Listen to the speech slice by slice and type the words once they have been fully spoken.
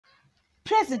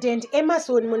President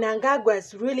Emmerson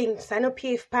Mnangagwa's ruling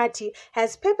Zanu-PF party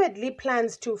has purportedly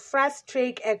plans to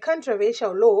fast-track a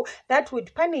controversial law that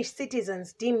would punish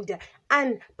citizens deemed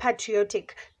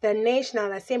unpatriotic. The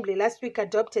National Assembly last week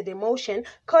adopted a motion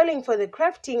calling for the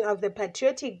crafting of the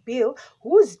Patriotic Bill,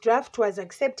 whose draft was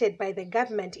accepted by the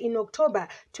government in October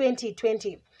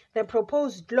 2020. The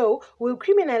proposed law will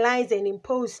criminalize and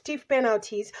impose stiff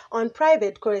penalties on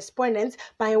private correspondence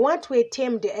by what were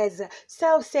termed as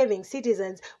self-serving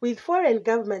citizens with foreign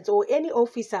governments or any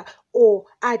officer or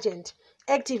agent.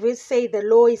 Activists say the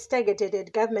law is targeted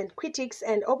at government critics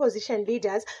and opposition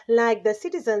leaders like the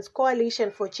Citizens Coalition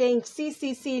for Change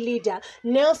 (CCC) leader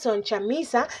Nelson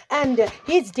Chamisa and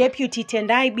his deputy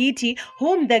Tendai Biti,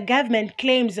 whom the government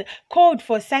claims called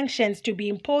for sanctions to be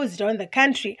imposed on the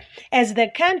country as the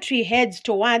country heads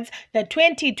towards the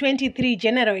 2023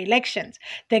 general elections.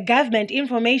 The government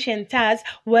information TASS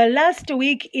were last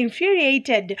week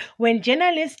infuriated when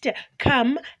journalist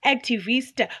cum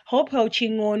activist Hopewell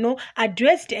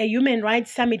addressed a human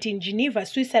rights summit in Geneva,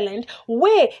 Switzerland,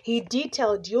 where he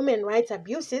detailed human rights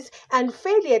abuses and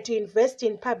failure to invest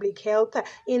in public health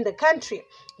in the country.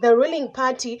 The ruling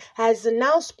party has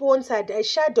now sponsored a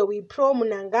shadowy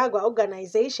pro-Mnangagwa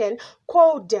organization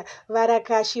called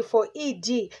Varakashi for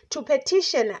ED to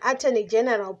petition Attorney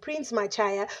General Prince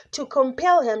Machaya to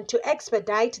compel him to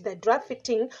expedite the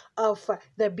drafting of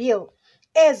the bill.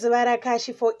 As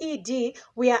Varakashi for ED,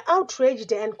 we are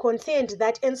outraged and concerned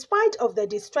that in spite of the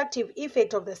destructive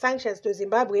effect of the sanctions to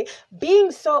Zimbabwe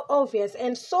being so obvious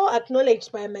and so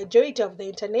acknowledged by a majority of the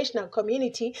international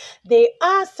community, there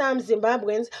are some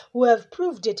Zimbabweans who have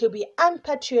proved to be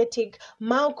unpatriotic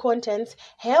malcontents,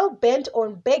 hell-bent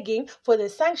on begging for the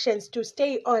sanctions to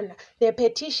stay on. The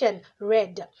petition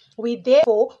read, "We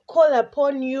therefore call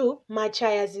upon you,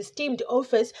 Machaya's esteemed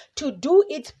office, to do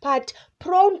its part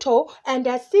pronto and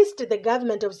assist the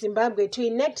government of Zimbabwe to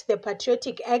enact the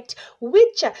Patriotic Act,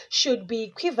 which should be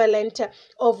equivalent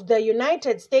of the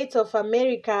United States of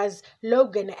America's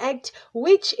Logan Act,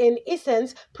 which in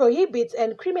essence prohibits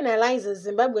and criminalizes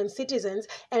Zimbabwean citizens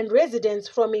and residents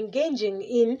from engaging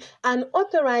in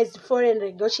unauthorized foreign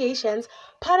negotiations,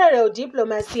 parallel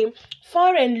diplomacy,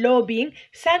 foreign lobbying,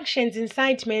 sanctions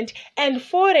incitement, and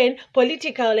foreign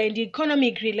political and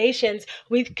economic relations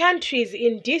with countries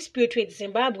in dispute with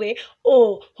Zimbabwe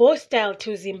or hostile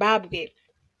to Zimbabwe."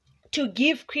 To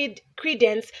give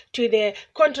credence to the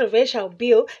controversial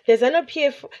bill, the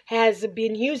Zanu-PF has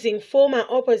been using former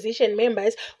opposition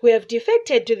members who have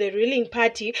defected to the ruling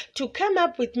party to come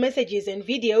up with messages and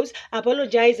videos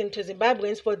apologizing to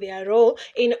Zimbabweans for their role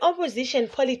in opposition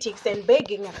politics and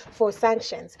begging for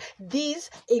sanctions. These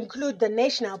include the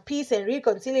National Peace and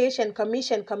Reconciliation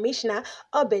Commission Commissioner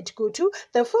Obed Gutu,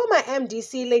 the former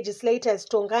MDC legislators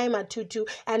Tongai Matutu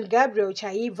and Gabriel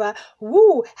Chaiva,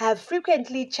 who have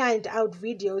frequently chimed out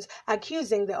videos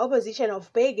accusing the opposition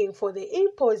of begging for the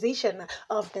imposition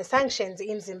of the sanctions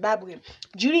in Zimbabwe.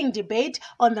 During debate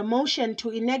on the motion to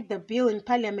enact the bill in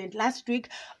Parliament last week,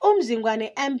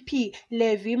 Umzingwane MP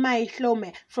Levi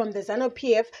Maihlome from the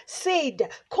Zanu-PF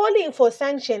said calling for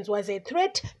sanctions was a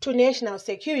threat to national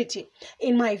security.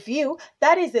 "In my view,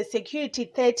 that is a security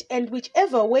threat, and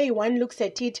whichever way one looks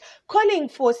at it, calling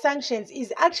for sanctions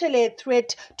is actually a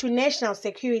threat to national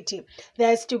security. There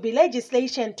has to be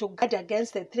legislation to guard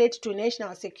against the threat to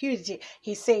national security,"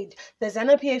 he said. The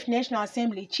Zanu-PF National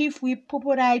Assembly Chief Whip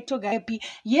Pupurai Togaepi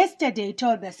yesterday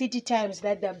told the City Times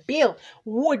that the bill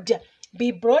would be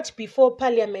brought before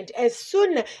Parliament as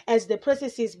soon as the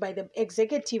processes by the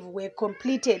executive were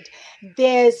completed.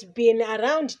 There's been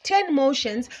around 10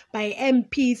 motions by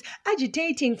MPs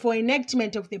agitating for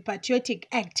enactment of the Patriotic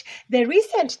Act. The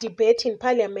recent debate in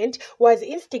Parliament was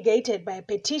instigated by a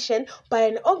petition by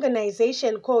an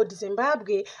organization called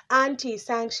Zimbabwe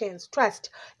Anti-Sanctions Trust.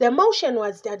 The motion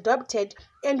was adopted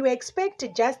and we expect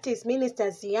Justice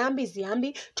Minister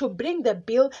Ziyambi to bring the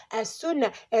bill as soon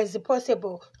as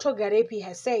possible, Togarepi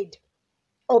has said.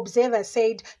 Observers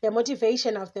said the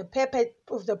motivation of the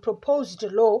proposed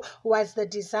law was the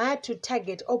desire to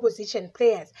target opposition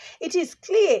players. It is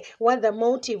clear what the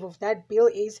motive of that bill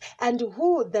is and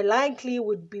who the likely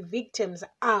would-be victims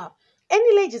are.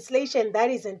 Any legislation that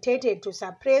is intended to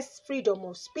suppress freedom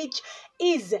of speech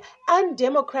is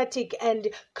undemocratic and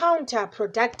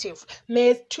counterproductive,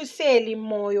 Methuseli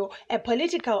Moyo, a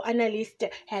political analyst,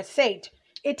 has said.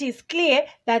 It is clear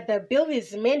that the bill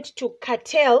is meant to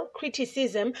curtail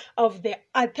criticism of the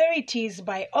authorities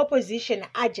by opposition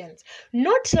agents.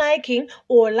 Not liking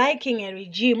or liking a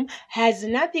regime has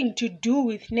nothing to do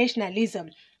with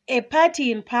nationalism. A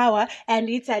party in power and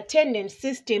its attendant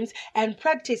systems and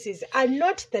practices are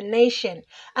not the nation.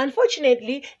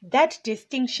 Unfortunately, that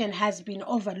distinction has been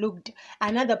overlooked.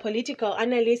 Another political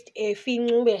analyst, Efi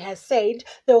Ncube, has said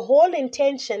the whole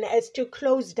intention is to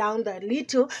close down the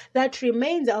little that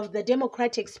remains of the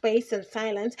democratic space and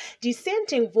silence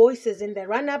dissenting voices in the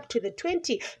run-up to the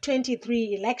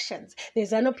 2023 elections. The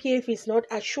Zanu-PF is not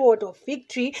assured of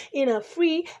victory in a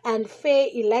free and fair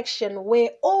election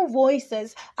where all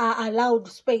voices are allowed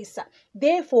space.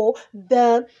 Therefore,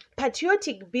 the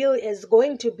Patriotic bill is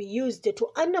going to be used to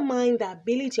undermine the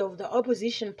ability of the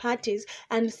opposition parties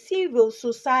and civil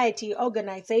society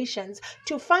organizations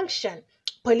to function.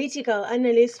 Political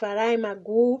analyst Farai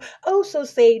Magu also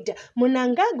said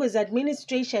Mnangagwa's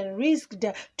administration risked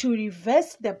to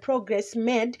reverse the progress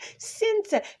made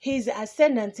since his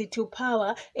ascendancy to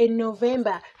power in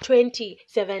November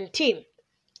 2017.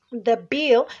 The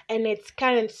bill in its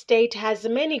current state has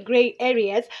many gray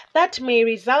areas that may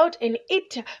result in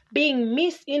it being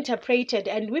misinterpreted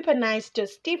and weaponized to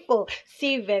stifle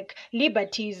civic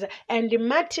liberties and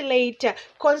mutilate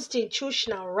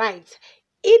constitutional rights.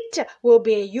 It will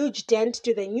be a huge dent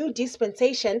to the new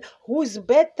dispensation whose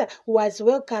birth was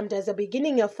welcomed as the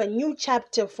beginning of a new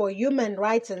chapter for human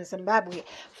rights in Zimbabwe.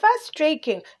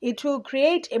 Fast-tracking, it will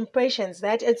create impressions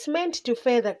that it's meant to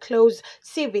further close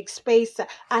civic space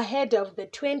ahead of the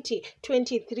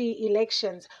 2023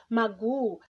 elections,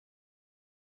 Magu